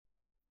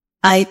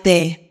Hi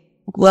there.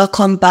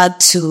 Welcome back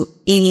to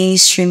Healing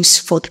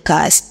Streams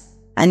podcast.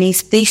 And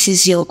if this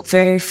is your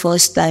very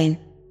first time,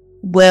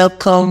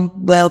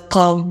 welcome.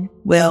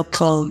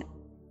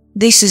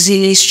 This is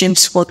Healing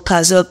Streams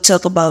podcast where we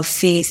talk about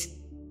faith,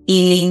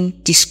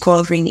 healing,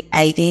 discovering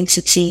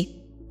identity,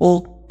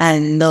 hope,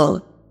 and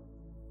love.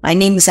 My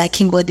name is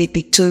Akimbode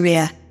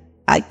Victoria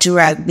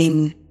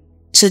Aduragbin.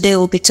 Today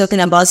we'll be talking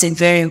about a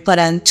very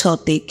important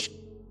topic,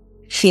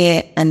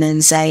 fear and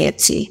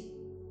anxiety.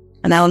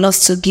 And I would love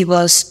to give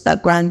us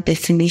background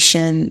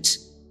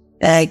definitions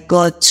that I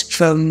got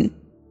from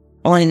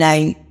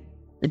online,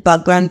 the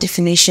background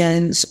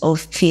definitions of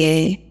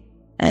fear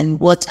and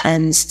what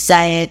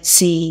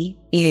anxiety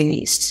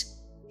is.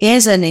 Fear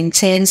is an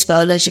intense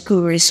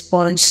biological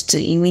response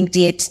to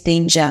immediate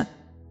danger,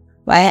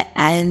 while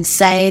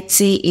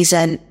anxiety is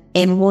an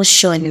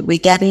emotion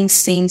regarding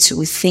things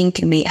we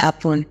think may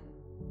happen.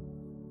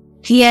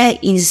 Fear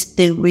is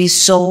the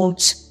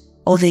result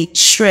of a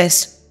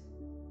threat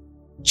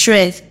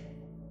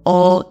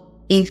or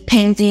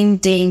impending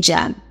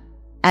danger.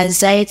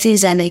 Anxiety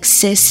is an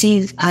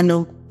excessive and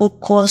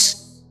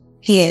unfocused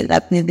fear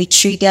that may be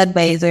triggered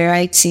by a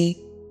variety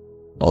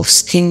of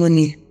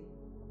stimuli.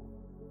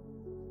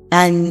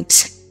 And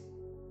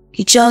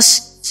it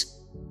just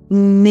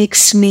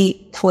makes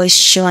me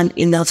question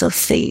a lot of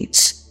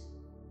things.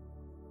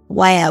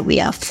 Why are we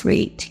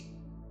afraid?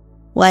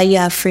 Why are you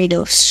afraid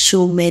of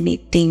so many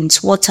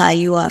things? What are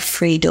you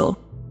afraid of?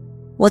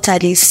 What are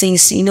these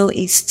things?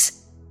 It's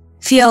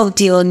fear of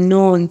the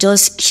unknown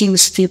just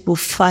kills people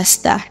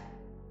faster.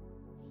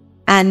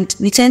 And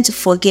we tend to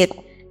forget.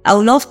 I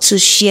would love to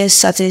share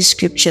certain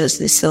scriptures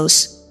with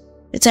us.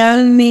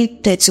 Deuteronomy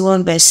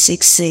 31 verse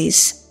 6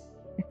 says,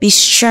 "Be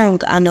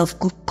strong and of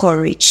good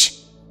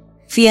courage.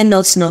 Fear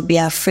not, nor be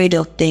afraid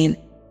of them.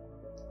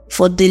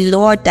 For the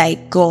Lord thy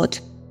God,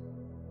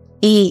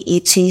 he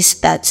it is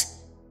that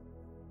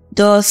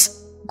doth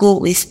go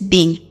with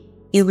thee.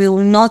 He will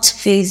not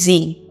fail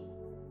thee,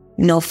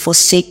 nor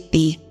forsake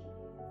thee."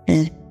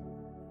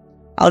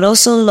 I would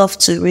also love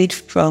to read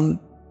from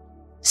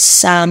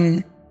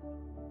Psalm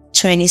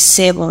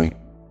 27.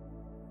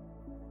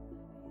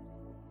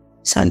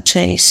 Psalm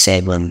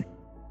 27.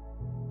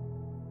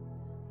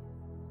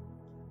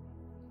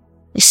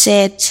 It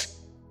said,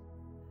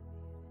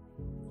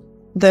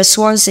 verse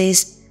 1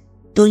 says,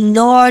 "The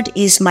Lord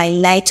is my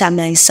light and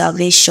my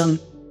salvation.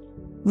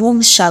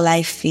 Whom shall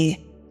I fear?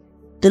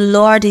 The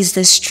Lord is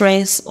the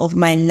strength of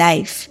my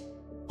life.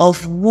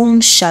 Of whom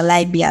shall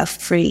I be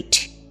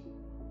afraid?"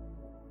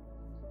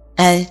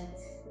 And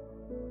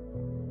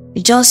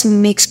it just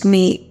makes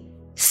me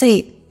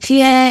say,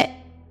 fear,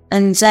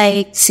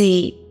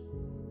 anxiety,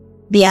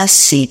 they are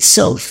seeds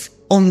of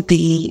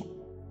unbelief.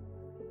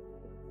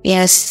 They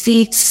are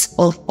seeds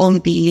of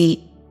unbelief.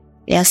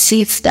 They are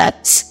seeds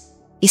that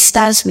it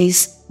starts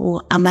with,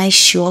 "Oh, am I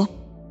sure?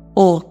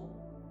 Oh,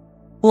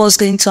 what's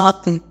going to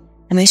happen?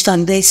 Am I sure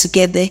I'm there to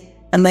get there?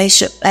 Am I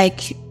sure?"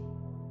 Like,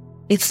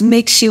 it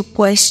makes you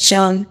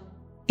question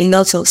a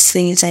lot of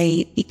things and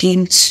you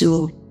begin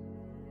to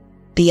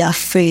be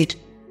afraid.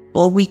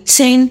 But we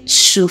tend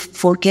to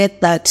forget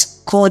that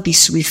God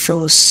is with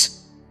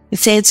us. We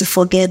tend to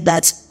forget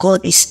that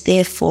God is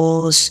there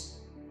for us.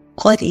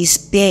 God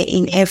is there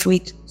in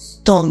every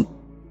storm.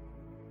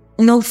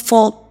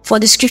 For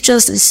the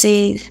scriptures to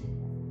say,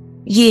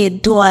 "Yea,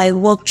 though I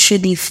walk through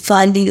the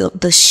valley of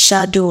the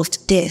shadow of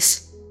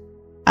death,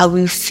 I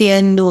will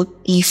fear no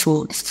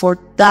evil, for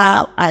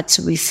thou art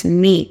with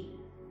me.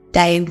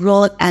 Thy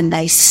rod and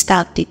thy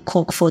staff, they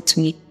comfort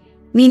me."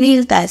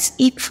 Meaning that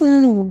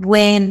even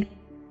when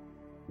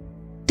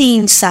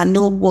things are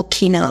not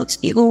working out,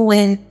 even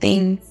when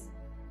things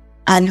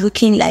are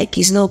looking like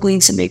it's not going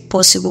to be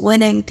possible,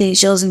 when everything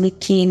is just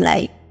looking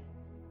like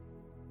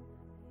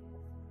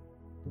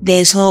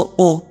there's no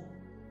hope,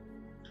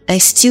 I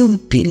still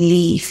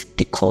believe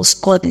because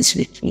God is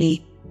with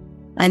me.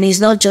 And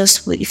He's not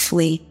just with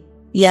me.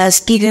 He has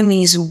given me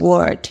His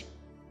word.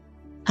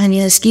 And He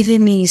has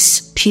given me His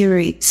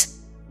spirit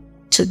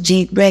to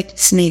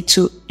direct me,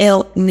 to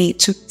help me,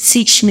 to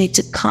teach me,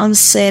 to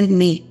counsel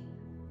me,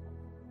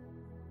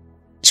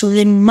 to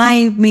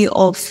remind me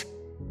of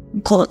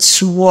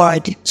God's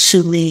word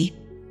to me.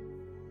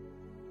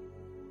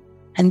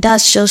 And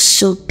that's just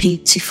so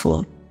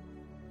beautiful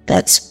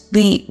that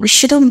we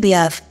shouldn't be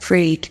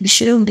afraid. We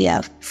shouldn't be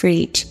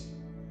afraid.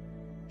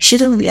 We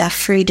shouldn't be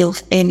afraid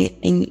of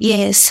anything.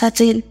 Yes,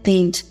 certain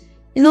things.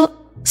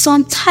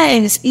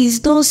 Sometimes it's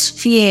those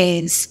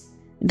fears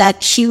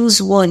that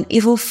kills one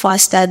even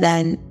faster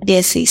than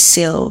death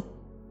itself.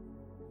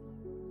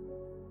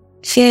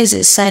 Fear is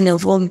a sign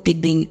of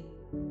unbelief.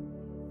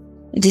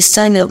 It is a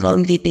sign of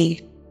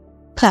unbelief.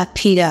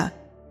 Peter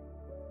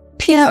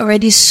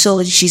already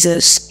saw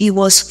Jesus. He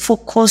was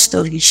focused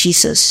on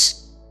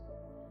Jesus.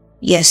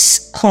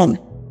 Yes, come.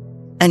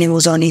 And he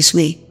was on his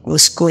way. He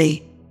was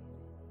going.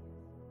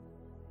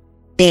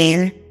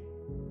 Then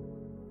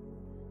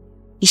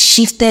he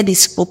shifted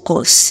his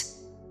focus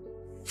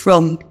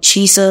from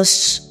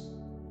Jesus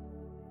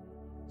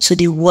to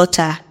the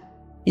water.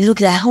 He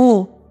looked like,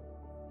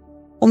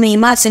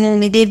 imagine in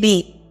the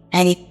day,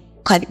 and it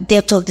caught the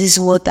depth of this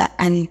water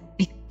and it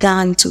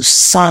began to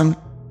sink.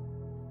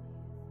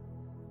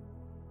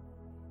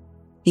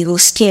 He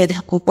was scared.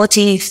 What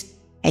if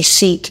I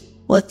shake?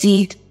 What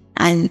if?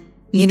 And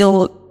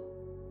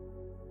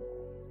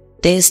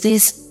there's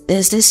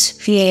this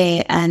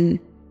fear, and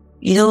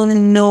you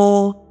don't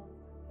know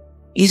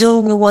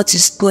what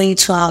is going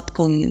to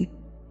happen.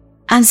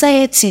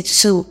 Anxiety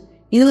too.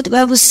 The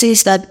Bible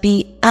says that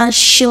be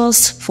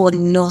anxious for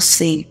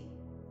nothing,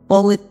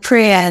 but with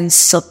prayer and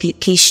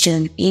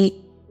supplication,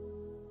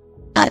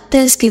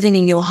 thanksgiving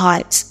in your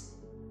heart,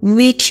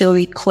 make your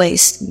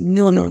request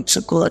known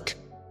unto God.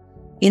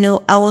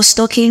 I was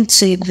talking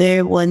to a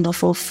very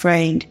wonderful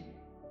friend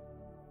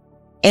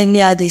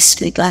earlier this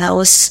week, and I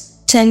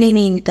was telling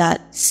him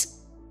that,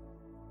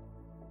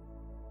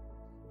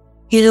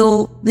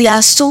 we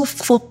are so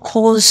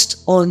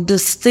focused on the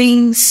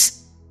things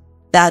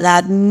that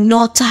have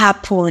not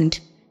happened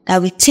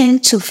that we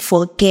tend to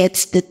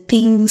forget the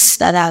things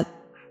that have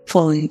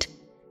happened,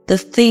 the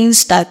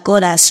things that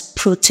God has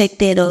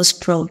protected us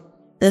from,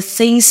 the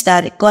things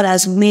that God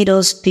has made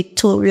us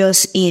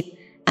victorious in.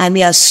 And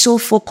we are so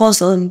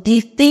focused on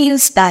the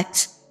things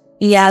that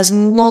He has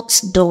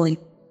not done.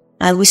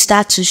 And we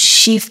start to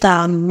shift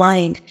our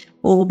mind.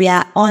 We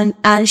are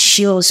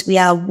anxious, we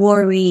are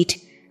worried.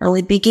 And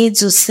we begin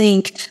to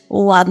think,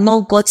 I've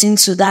not gotten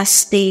to that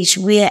stage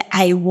where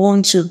I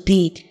want to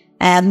be.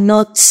 I have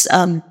not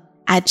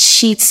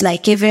achieved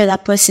like every other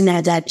person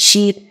has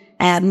achieved.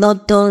 I have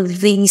not done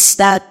things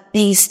that.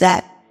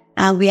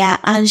 And we are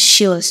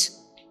anxious.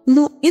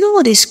 You know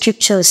what the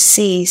scripture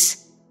says?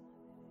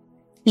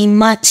 In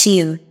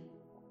Matthew,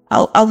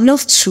 I would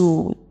love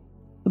to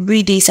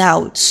read this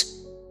out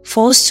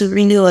for us to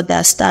really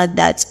understand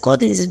that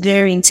God is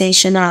very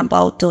intentional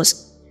about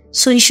us.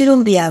 So you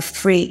shouldn't be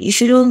afraid. You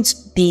shouldn't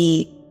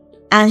be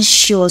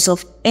anxious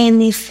of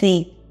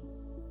anything.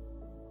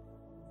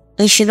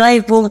 It should not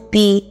even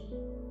be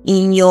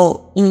in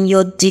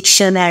your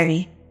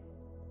dictionary.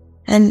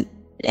 And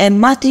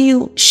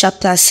Matthew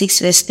chapter 6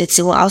 verse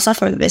 31, I'll start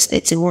from verse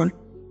 31.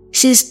 It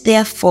says,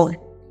 therefore,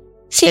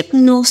 take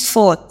no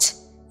thought,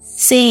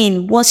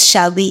 saying, what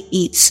shall we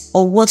eat,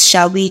 or what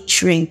shall we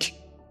drink,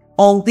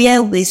 or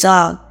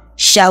wherewithal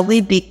shall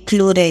we be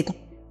clothed?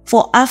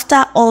 For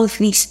after all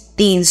these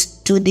things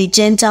do the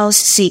Gentiles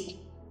seek.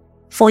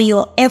 For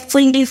your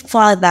heavenly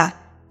Father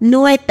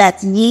knoweth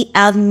that ye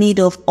have need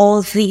of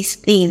all these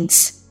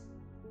things.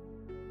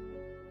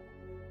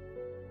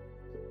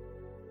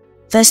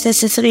 Verse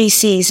 33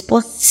 says,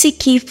 but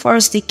seek ye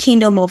first the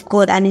kingdom of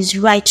God and His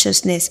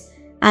righteousness,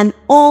 and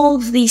all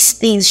these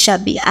things shall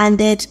be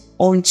added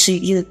unto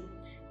you.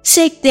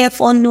 Take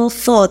therefore no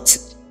thought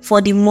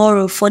for the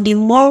morrow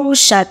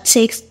shall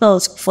take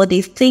thought for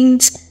the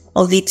things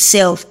of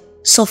itself.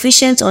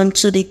 Sufficient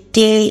unto the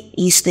day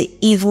is the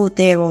evil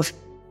thereof.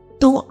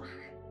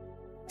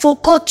 For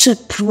God to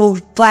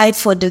provide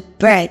for the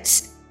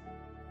birds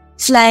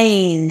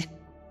flying,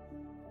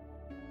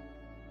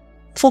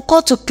 for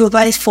God to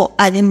provide for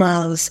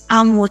animals,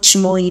 how much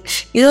more?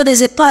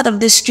 There's a part of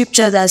the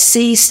scripture that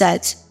says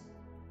that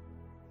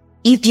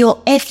if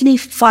your earthly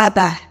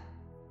father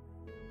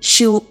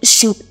should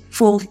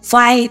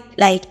provide,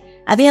 like,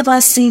 have you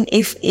ever seen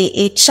if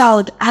a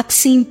child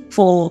asking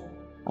for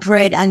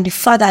bread and the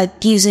father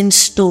gives him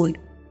stone?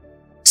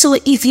 So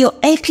if your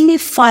earthly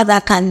father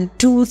can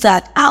do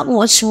that, how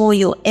much more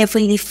your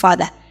heavenly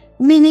Father?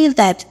 Meaning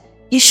that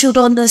you should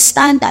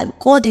understand that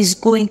God is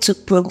going to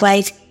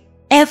provide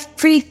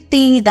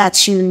everything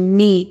that you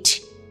need.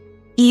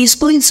 He is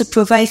going to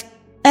provide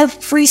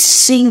every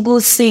single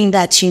thing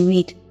that you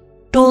need.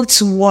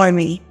 Don't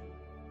worry,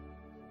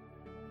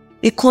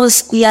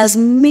 because He has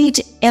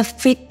made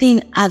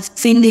everything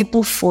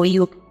available for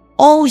you.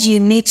 All you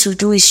need to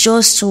do is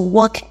just to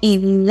walk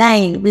in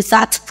line with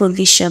that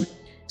provision.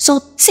 So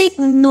take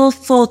no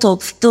thought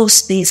of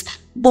those things,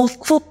 but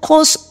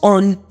focus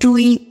on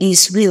doing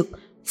His will.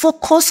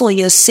 Focus on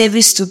your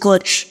service to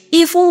God,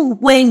 even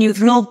when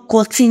you've not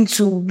gotten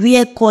to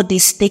where God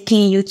is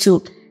taking you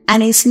to.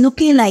 And it's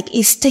looking like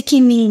it's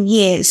taking me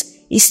years,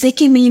 it's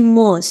taking me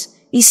months,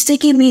 it's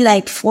taking me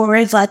like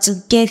forever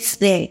to get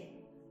there.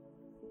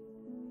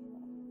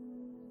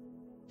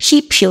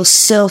 Keep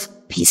yourself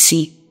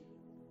busy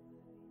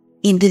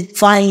in the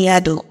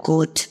vineyard of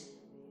God.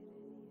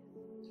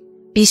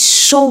 Be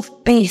so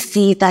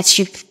busy that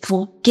you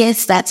forget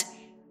that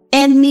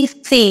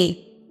anything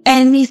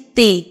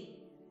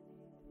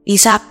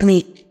is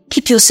happening.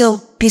 Keep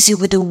yourself busy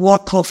with the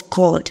work of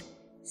God.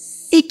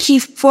 Seek ye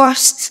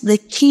first the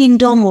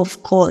kingdom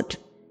of God.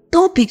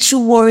 Don't be too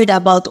worried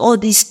about all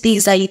these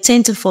things that you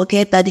tend to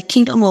forget that the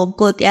kingdom of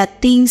God, there are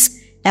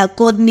things that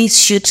God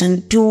needs you to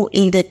do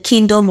in the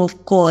kingdom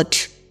of God.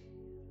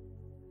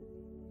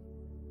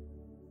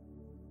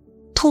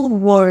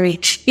 Don't worry.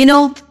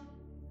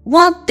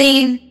 One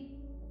thing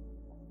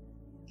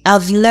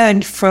I've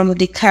learned from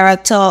the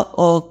character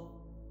of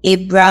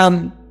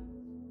Abraham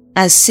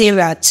and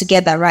Sarah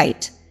together,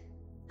 right?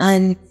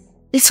 And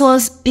it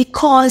was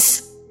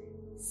because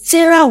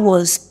Sarah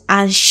was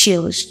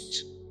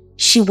anxious.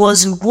 she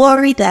was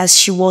worried that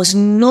she was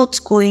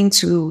not going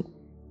to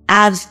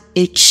have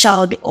a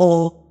child,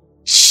 or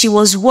she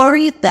was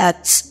worried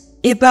that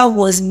Abraham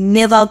was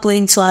never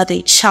going to have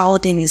a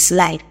child in his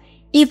life,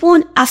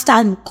 even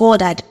after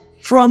God had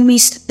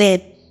promised them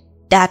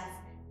that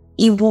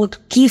he would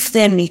give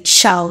them a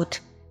child.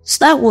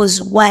 So that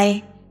was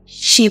why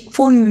she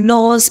put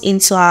laws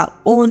into her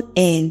own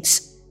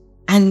hands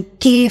and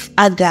gave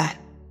Hagar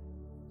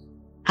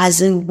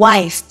as a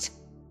wife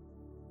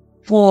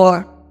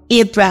for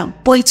Abraham.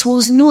 But it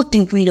was not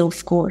the will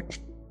of God.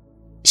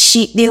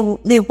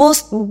 They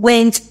both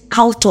went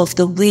out of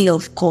the will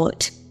of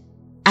God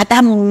at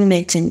that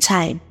moment in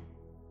time.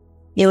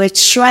 They were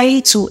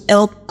trying to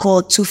help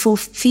God to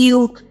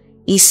fulfill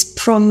His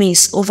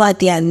promise over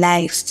their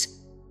lives.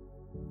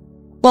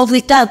 But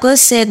with that, God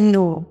said,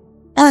 no,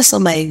 that's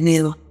not my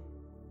will.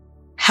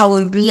 I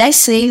will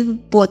bless him,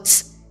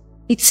 but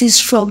it is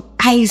from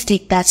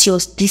Isaac that your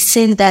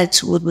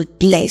descendants will be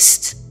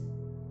blessed.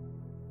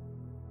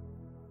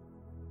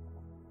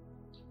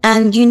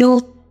 And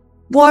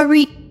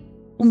worry,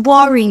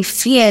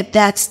 fear,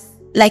 that,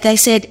 like I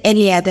said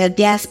earlier, that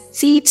there are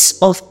seeds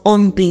of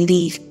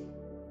unbelief.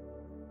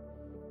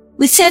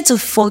 We tend to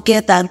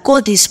forget that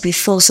God is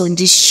with us on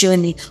this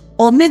journey,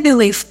 or maybe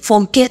we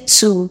forget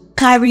to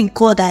carry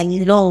God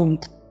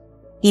along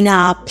in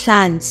our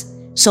plans.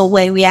 So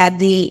when we are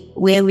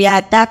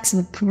at that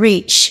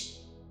bridge,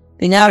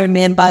 we now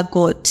remember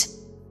God.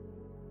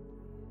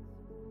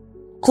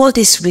 God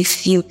is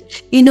with you.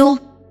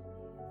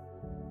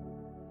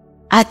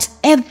 At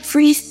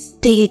every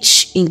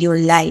stage in your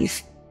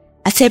life,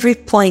 at every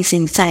point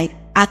in time,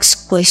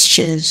 ask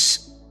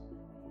questions.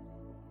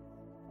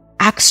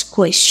 Ask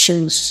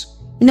questions.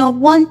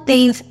 One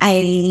thing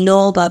I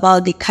love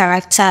about the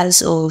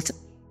characters of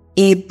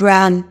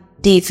Abraham,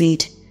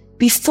 David,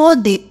 before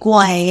they go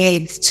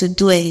ahead to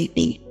do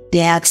anything,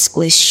 they ask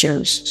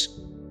questions.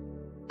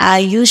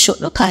 Are you sure?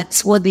 Look at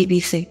what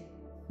David said.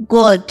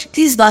 God,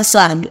 this verse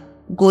I'm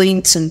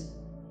going to.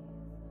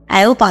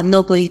 I hope I'm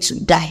not going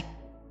to die.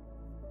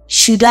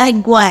 Should I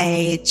go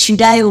ahead?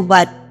 Should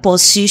I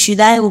pursue? Should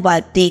I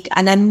overtake?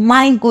 And am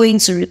I going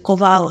to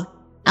recover?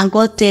 And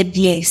God said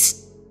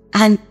yes.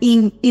 And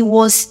he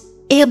was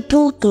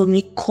able to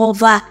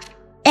recover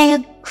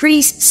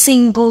every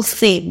single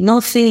thing,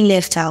 nothing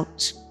left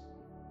out.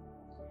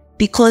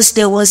 Because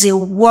there was a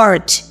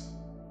word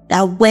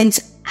that went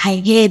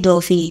ahead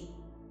of it.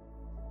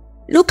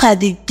 Look at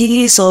the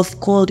dealings of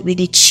God with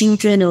the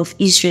children of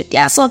Israel.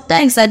 There are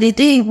sometimes that they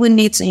didn't even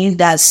need to use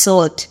that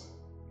sword.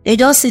 They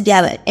just see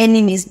their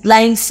enemies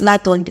lying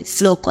flat on the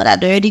floor. God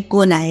had already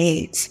gone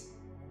ahead.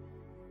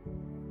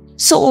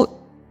 So,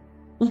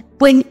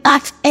 when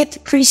at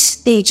every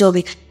stage of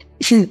it,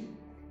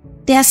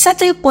 there are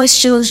certain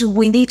questions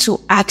we need to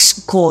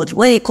ask God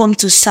when it comes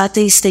to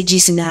certain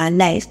stages in our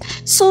life,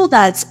 so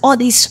that all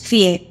this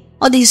fear,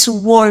 all this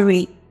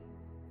worry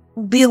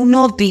will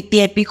not be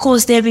there,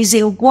 because there is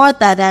a word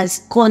that has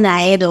gone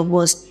ahead of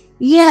us.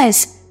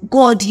 Yes,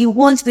 God, you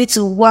want me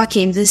to work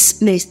in this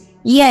place.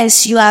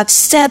 Yes, you have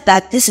said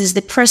that this is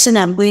the person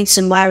I'm going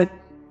to marry.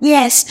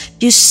 Yes,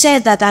 you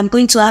said that I'm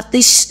going to have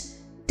this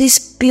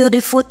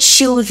beautiful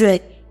children.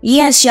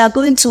 Yes,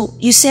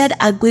 you said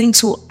I'm going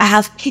to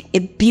have a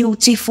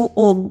beautiful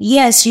home.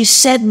 Yes, you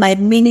said my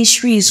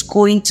ministry is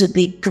going to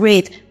be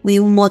great. We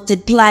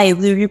multiply,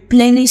 we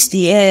replenish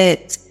the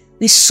earth,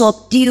 we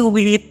subdue,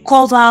 we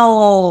recover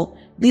all,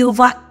 we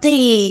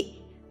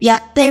overtake, we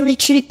are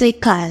territory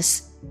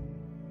takers.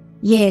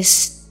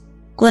 Yes,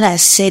 God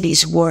has said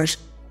His word.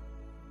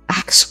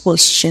 Ask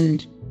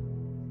questions.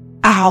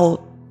 How?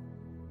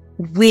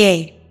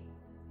 Where?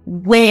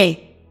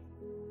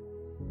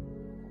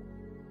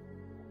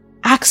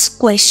 Ask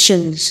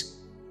questions.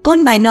 God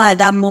might not at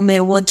that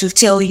moment want to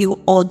tell you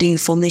all the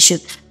information,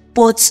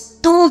 but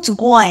don't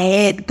go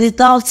ahead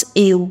without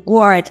a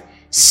word,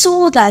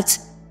 so that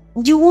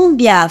you won't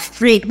be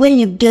afraid when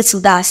you get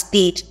to that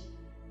stage.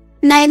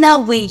 Neither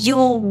will you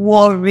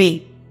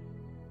worry.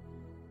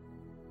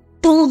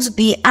 Don't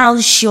be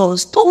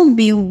anxious. Don't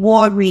be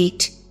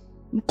worried.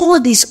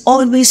 God is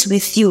always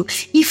with you.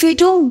 If you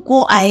don't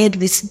go ahead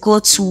with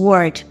God's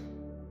word,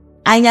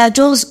 and you're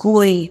just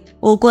going,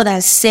 oh, God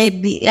has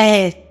said,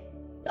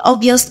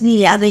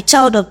 obviously, as a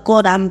child of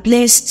God, I'm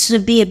blessed to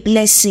be a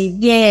blessing.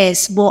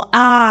 Yes, but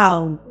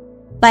how?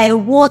 By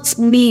what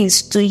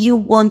means do you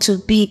want to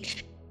be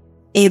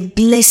a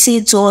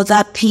blessing to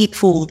other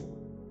people?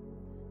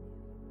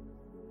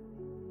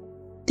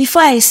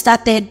 Before I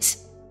started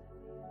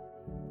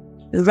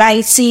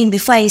writing,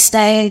 before I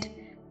started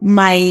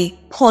my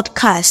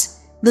podcast,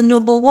 the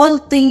number one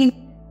thing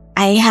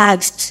I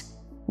asked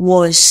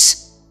was,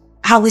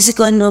 how is it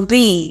going to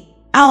be?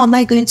 How am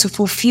I going to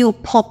fulfill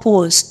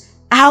purpose?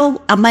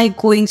 How am I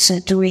going to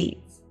do it?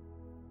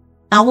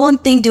 And one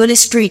thing the Holy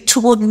Spirit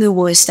told me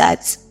was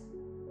that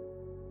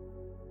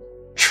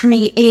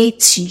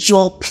create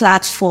your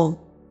platform.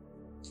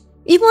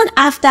 Even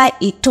after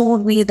He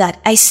told me that,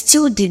 I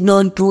still did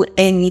not do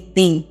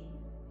anything,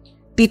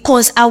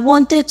 because I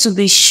wanted to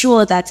be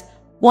sure that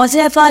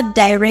whatever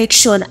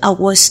direction I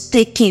was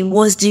taking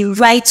was the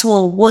right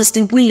one, was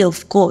the will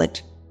of God.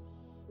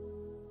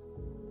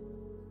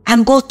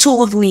 And God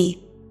told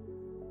me,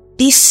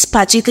 this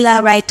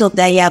particular write-up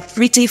that you have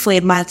written for a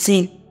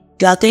magazine,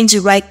 you are going to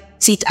write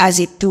it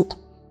as a book.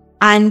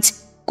 And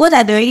God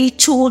had already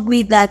told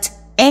me that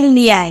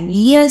earlier,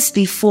 years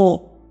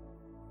before,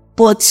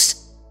 but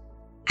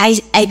I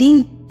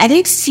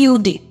didn't feel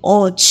the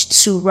urge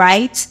to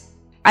write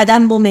at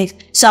that moment.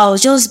 So I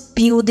was just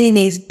building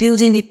it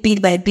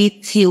bit by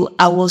bit till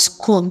I was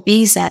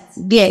convinced that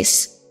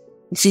yes,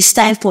 it is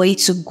time for it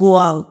to go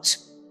out.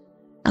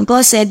 And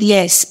God said,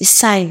 yes,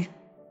 it's time.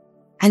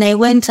 And I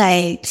went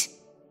ahead.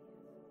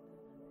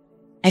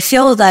 I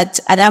felt that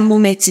at that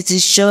moment it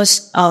is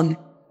just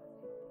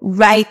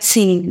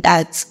writing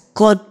that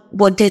God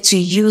wanted to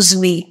use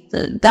me.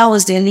 That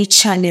was the only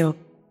channel.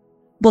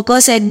 But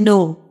God said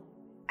no.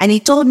 And He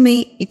told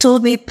me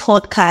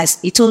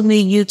podcast. He told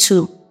me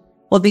YouTube.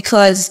 But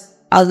because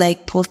I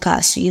like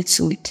podcast,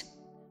 YouTube.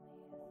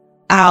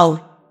 I'm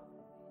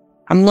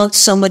not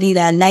somebody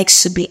that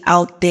likes to be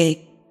out there.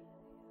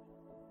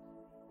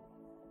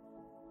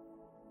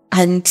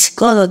 And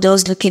God was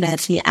just looking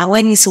at me. And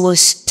when it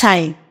was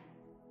time,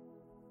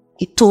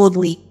 He told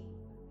me,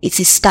 it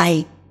is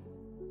time.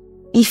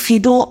 If you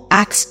don't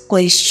ask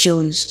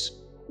questions,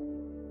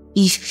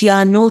 if you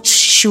are not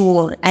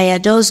sure and you're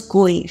just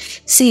going,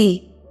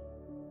 see,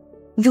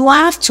 you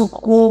have to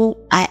go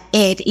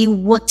ahead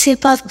in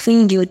whatever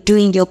thing you're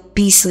doing, your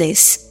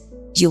business,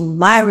 your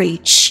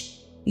marriage,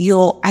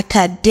 your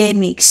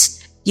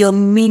academics, your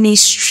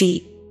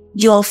ministry,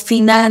 your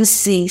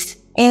finances,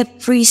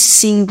 every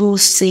single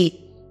thing.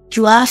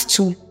 You have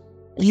to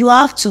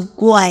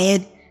go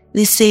ahead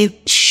with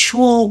a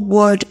sure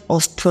word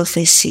of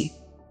prophecy.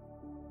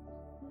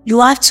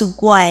 You have to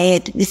go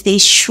ahead with a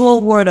sure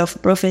word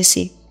of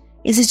prophecy.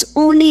 It is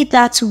only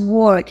that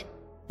word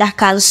that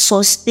can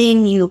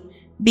sustain you,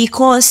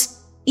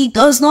 because it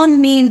does not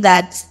mean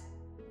that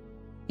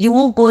you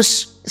won't go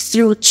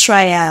through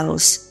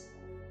trials.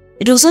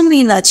 It doesn't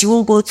mean that you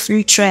won't go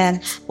through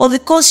trials, but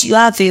because you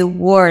have a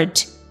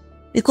word,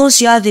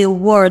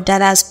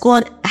 that has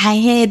gone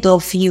ahead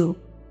of you,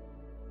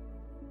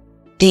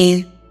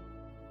 then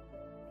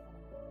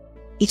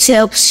it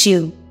helps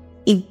you,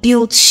 it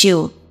builds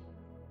you.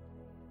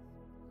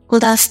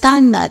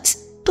 Understand that.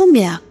 Don't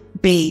be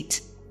afraid.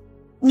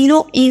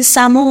 In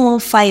Psalm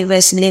 115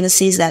 verse 11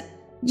 says that,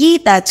 ye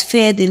that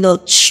fear the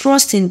Lord,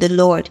 trust in the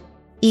Lord.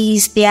 He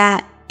is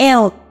their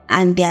help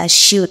and their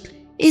shield.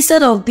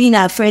 Instead of being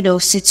afraid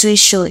of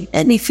situation,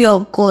 let the fear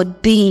of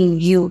God be in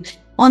you.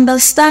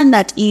 Understand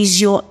that He is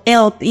your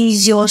help, He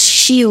is your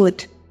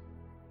shield.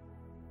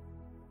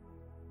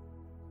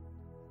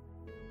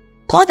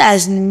 God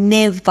has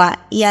never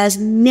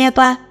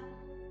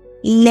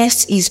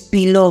left His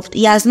beloved.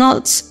 He has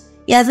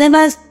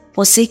never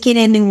forsaken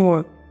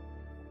anyone.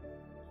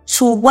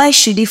 So why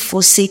should He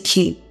forsake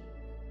you?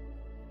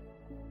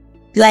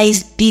 You are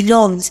His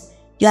beloved.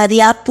 You are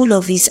the apple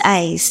of His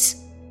eyes.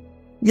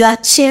 You are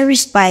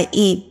cherished by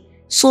Him.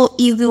 So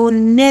He will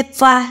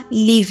never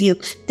leave you.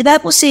 The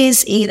Bible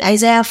says in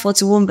Isaiah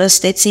 41 verse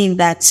 13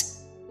 that,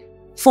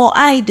 for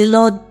I, the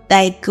Lord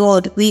thy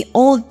God, will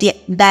hold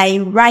thy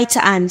right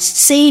hand,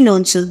 saying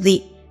unto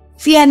thee,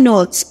 fear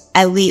not,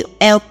 I will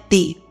help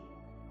thee.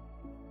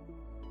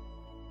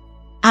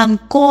 And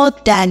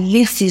God that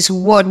lifts His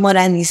word more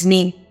than His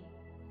name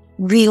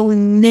will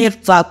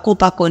never go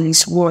back on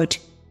His word.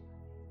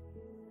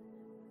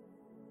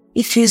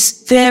 It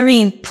is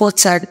very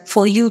important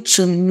for you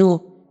to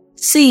know.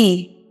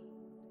 See,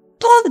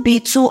 don't be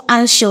too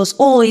anxious.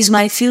 Oh, is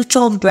my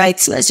future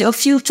bright? Yes, your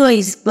future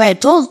is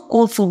bright. Don't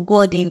go to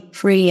God in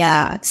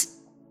prayers.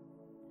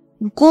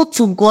 Go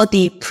to God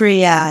in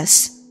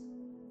prayers.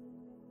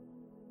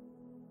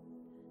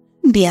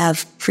 Don't be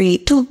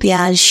afraid. Don't be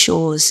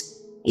anxious.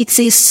 It's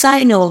a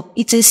seed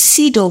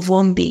of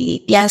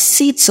unbelief. They are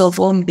seeds of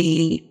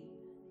unbelief.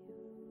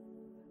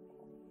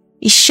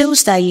 It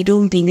shows that you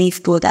don't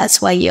believe God.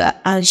 That's why you are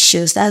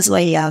anxious. That's why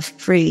you are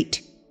afraid.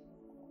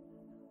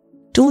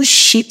 Don't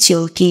shift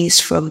your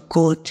gaze from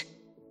God.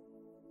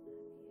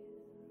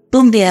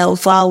 Don't be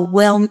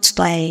overwhelmed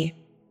by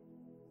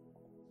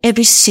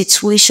every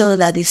situation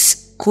that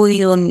is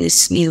going on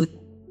with you.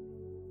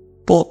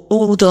 But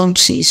hold on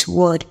to His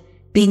word.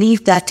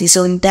 Believe that He's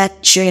on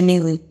that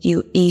journey with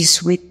you.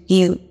 He's with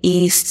you.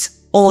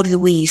 He's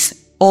always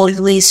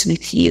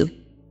with you.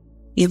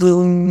 He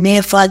will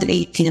never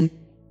leave you.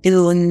 He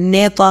will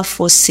never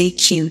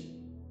forsake you.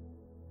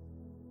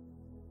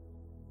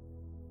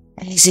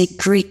 He's a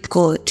great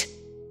God.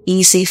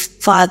 He's a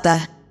Father,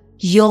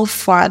 your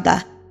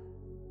Father.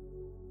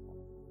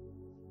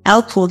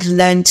 I could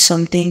learn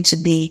something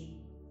today.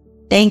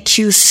 Thank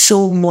you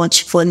so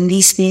much for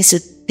listening to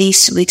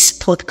this week's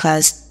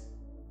podcast.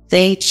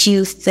 Thank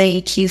you.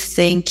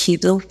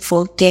 Don't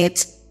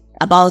forget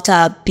about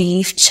our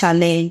belief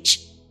challenge.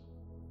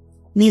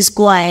 Please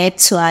go ahead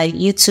to our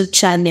YouTube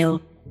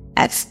channel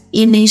at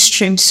Healing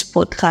Streams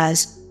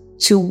Podcast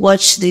to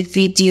watch the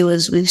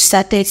videos we've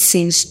started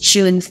since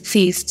June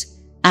 5th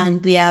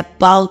and we are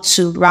about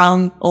to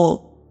round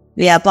up.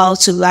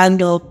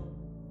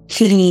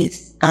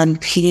 Please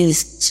and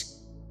please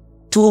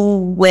do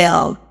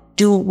well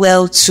to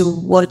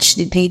watch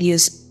the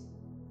videos.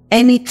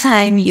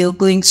 Anytime you're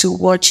going to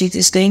watch it,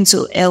 it's going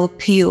to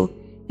help you.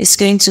 It's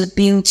going to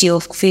build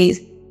your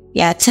faith.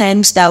 There are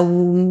times that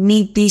we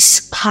need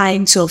these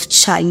kinds of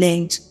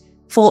challenge.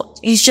 For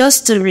it's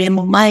just to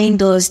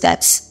remind us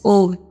that,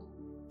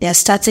 there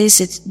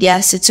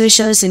are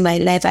situations in my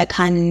life I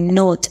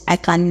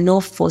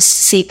cannot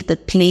forsake the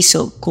place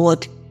of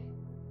God.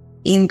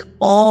 In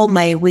all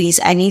my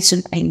ways, I need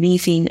to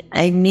believe in.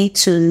 I need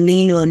to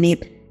lean on Him.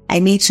 I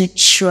need to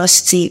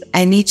trust Him.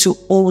 I need to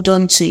hold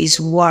on to His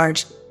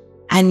word.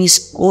 And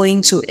He's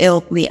going to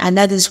help me. And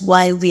that is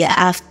why we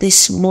have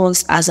this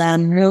month as a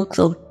month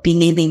of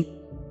believing.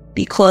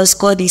 Because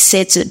God is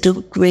said to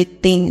do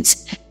great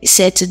things. He's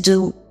said to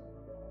do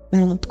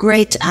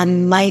great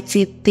and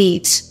mighty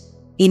things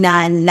in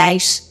our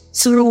lives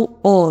through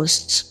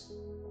us.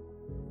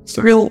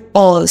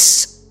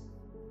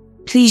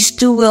 Please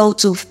do well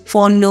to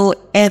follow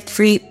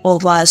every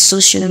of our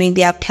social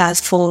media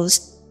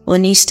platforms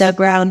on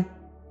Instagram,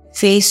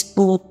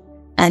 Facebook,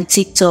 and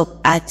TikTok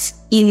at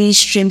Healing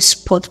Streams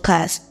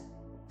Podcast.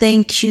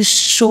 Thank you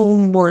so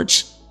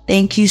much.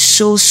 Thank you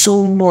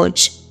so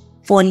much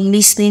for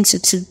listening to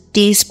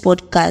today's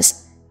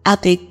podcast.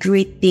 Have a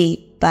great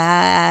day.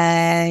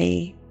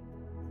 Bye.